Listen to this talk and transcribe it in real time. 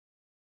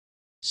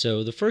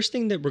So, the first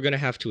thing that we're going to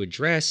have to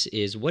address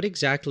is what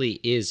exactly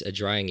is a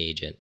drying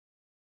agent?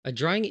 A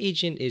drying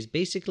agent is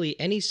basically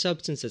any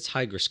substance that's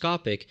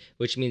hygroscopic,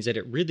 which means that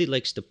it really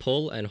likes to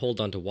pull and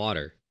hold onto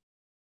water.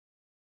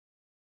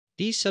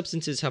 These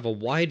substances have a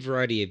wide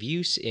variety of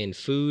use in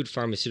food,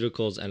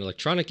 pharmaceuticals, and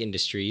electronic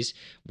industries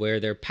where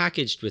they're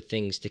packaged with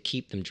things to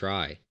keep them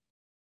dry.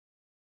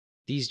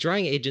 These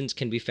drying agents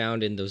can be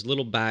found in those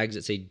little bags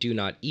that say do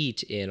not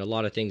eat in a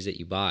lot of things that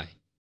you buy.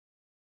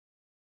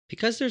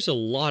 Because there's a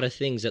lot of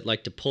things that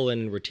like to pull in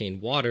and retain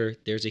water,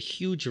 there's a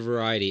huge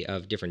variety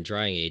of different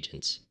drying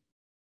agents.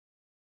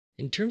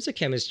 In terms of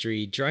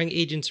chemistry, drying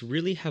agents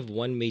really have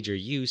one major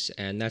use,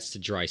 and that's to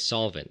dry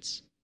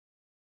solvents.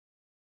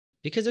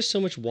 Because there's so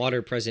much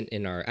water present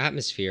in our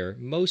atmosphere,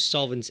 most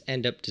solvents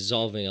end up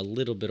dissolving a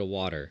little bit of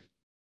water.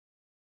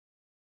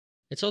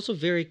 It's also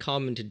very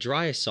common to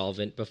dry a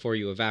solvent before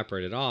you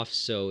evaporate it off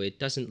so it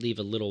doesn't leave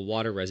a little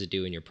water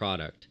residue in your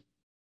product.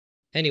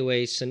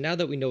 Anyway, so now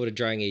that we know what a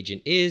drying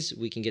agent is,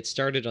 we can get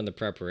started on the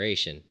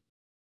preparation.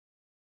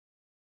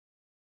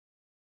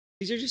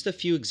 These are just a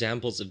few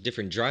examples of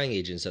different drying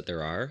agents that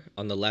there are.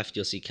 On the left,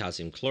 you'll see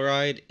calcium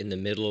chloride, in the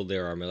middle,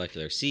 there are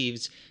molecular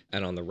sieves,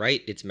 and on the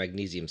right, it's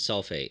magnesium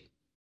sulfate.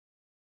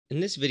 In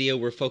this video,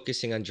 we're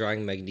focusing on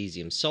drying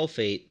magnesium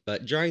sulfate,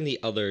 but drying the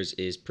others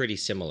is pretty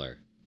similar.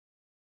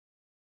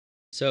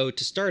 So,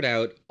 to start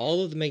out,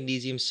 all of the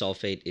magnesium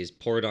sulfate is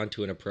poured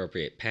onto an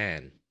appropriate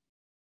pan.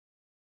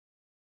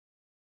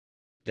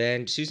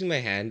 Then, just using my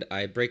hand,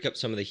 I break up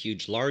some of the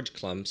huge large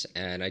clumps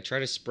and I try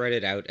to spread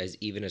it out as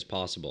even as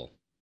possible.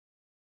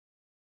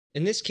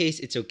 In this case,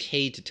 it's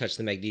okay to touch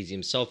the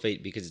magnesium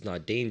sulfate because it's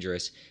not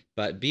dangerous,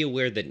 but be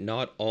aware that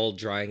not all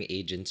drying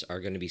agents are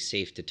going to be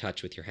safe to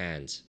touch with your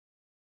hands.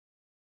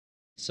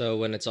 So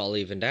when it's all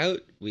evened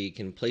out, we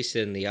can place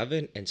it in the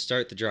oven and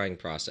start the drying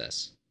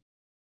process.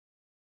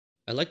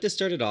 I like to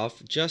start it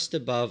off just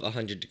above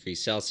 100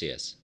 degrees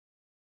Celsius.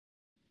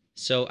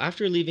 So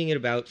after leaving it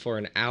about for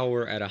an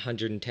hour at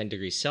 110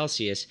 degrees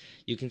Celsius,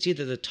 you can see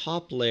that the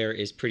top layer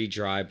is pretty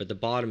dry, but the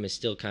bottom is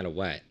still kind of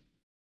wet.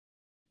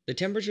 The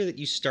temperature that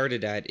you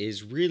started at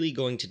is really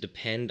going to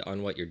depend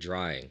on what you're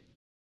drying.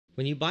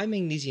 When you buy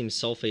magnesium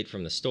sulfate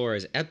from the store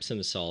as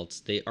Epsom salts,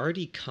 they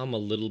already come a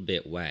little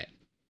bit wet.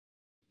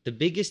 The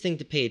biggest thing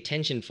to pay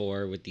attention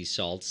for with these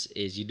salts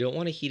is you don't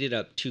want to heat it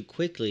up too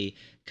quickly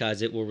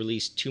because it will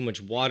release too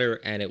much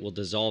water and it will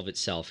dissolve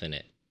itself in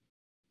it.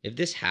 If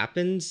this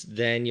happens,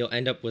 then you'll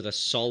end up with a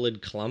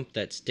solid clump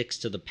that sticks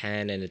to the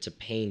pan and it's a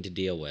pain to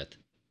deal with.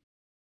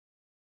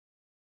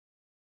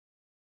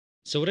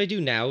 So what I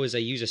do now is I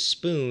use a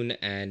spoon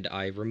and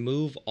I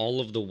remove all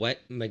of the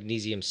wet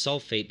magnesium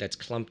sulfate that's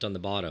clumped on the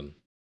bottom.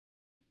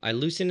 I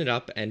loosen it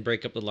up and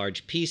break up the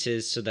large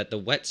pieces so that the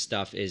wet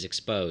stuff is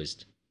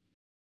exposed.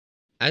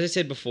 As I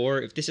said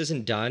before, if this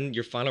isn't done,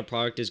 your final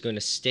product is going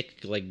to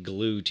stick like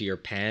glue to your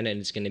pan and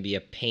it's going to be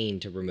a pain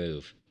to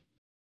remove.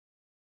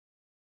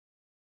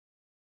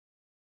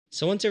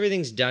 So once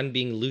everything's done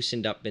being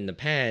loosened up in the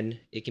pan,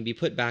 it can be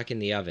put back in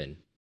the oven.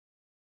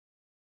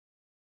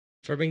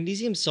 For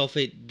magnesium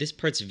sulfate, this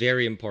part's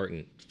very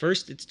important.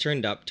 First, it's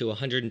turned up to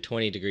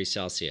 120 degrees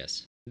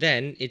Celsius.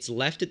 Then, it's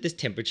left at this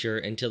temperature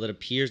until it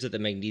appears that the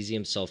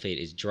magnesium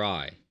sulfate is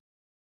dry.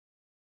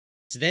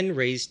 It's then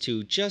raised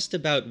to just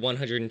about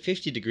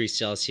 150 degrees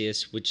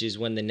Celsius, which is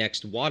when the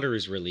next water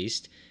is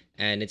released,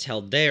 and it's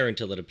held there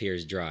until it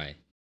appears dry.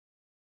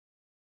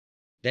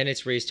 Then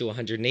it's raised to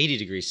 180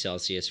 degrees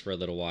Celsius for a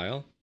little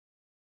while.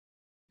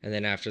 And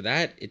then after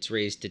that, it's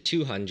raised to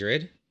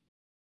 200.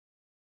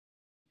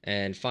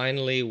 And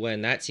finally,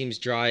 when that seems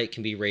dry, it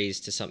can be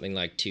raised to something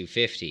like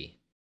 250.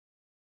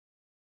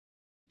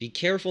 Be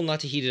careful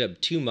not to heat it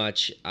up too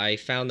much. I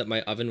found that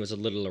my oven was a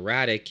little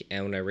erratic,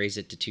 and when I raised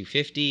it to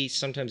 250,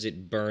 sometimes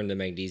it burned the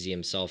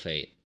magnesium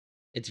sulfate.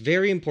 It's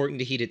very important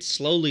to heat it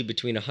slowly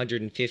between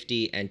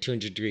 150 and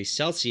 200 degrees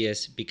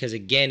Celsius because,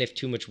 again, if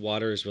too much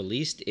water is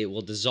released, it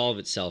will dissolve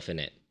itself in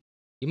it.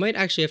 You might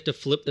actually have to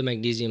flip the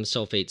magnesium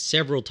sulfate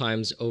several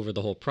times over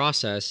the whole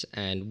process,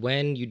 and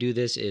when you do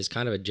this is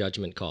kind of a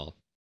judgment call.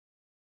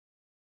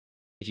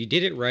 If you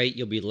did it right,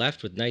 you'll be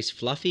left with nice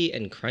fluffy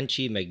and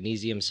crunchy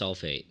magnesium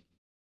sulfate.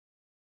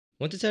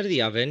 Once it's out of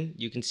the oven,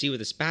 you can see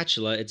with a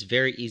spatula it's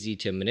very easy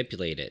to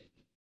manipulate it.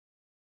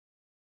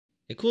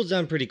 It cools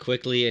down pretty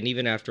quickly, and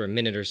even after a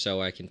minute or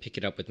so I can pick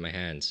it up with my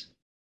hands.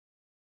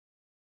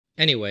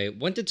 Anyway,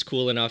 once it's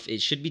cool enough,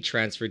 it should be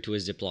transferred to a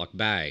Ziploc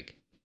bag.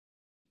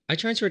 I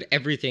transferred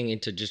everything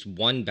into just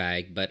one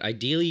bag, but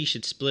ideally you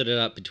should split it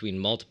up between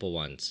multiple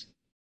ones.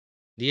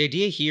 The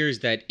idea here is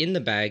that in the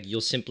bag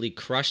you'll simply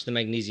crush the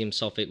magnesium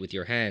sulfate with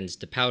your hands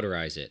to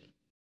powderize it.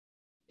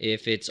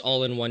 If it's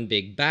all in one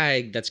big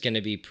bag, that's going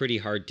to be pretty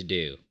hard to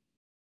do.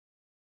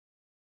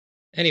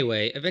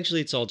 Anyway, eventually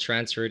it's all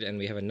transferred and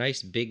we have a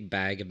nice big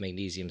bag of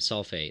magnesium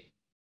sulfate.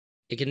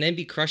 It can then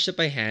be crushed up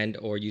by hand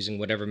or using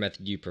whatever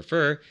method you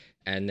prefer,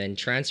 and then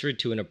transferred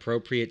to an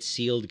appropriate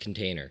sealed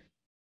container.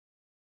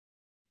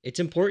 It's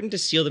important to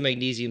seal the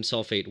magnesium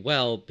sulfate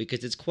well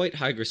because it's quite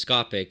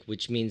hygroscopic,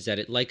 which means that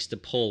it likes to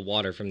pull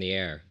water from the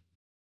air.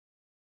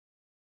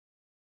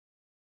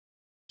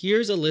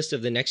 Here's a list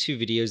of the next few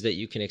videos that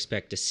you can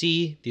expect to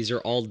see. These are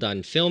all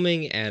done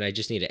filming and I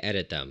just need to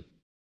edit them.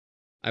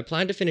 I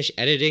plan to finish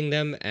editing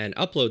them and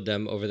upload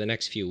them over the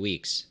next few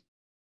weeks.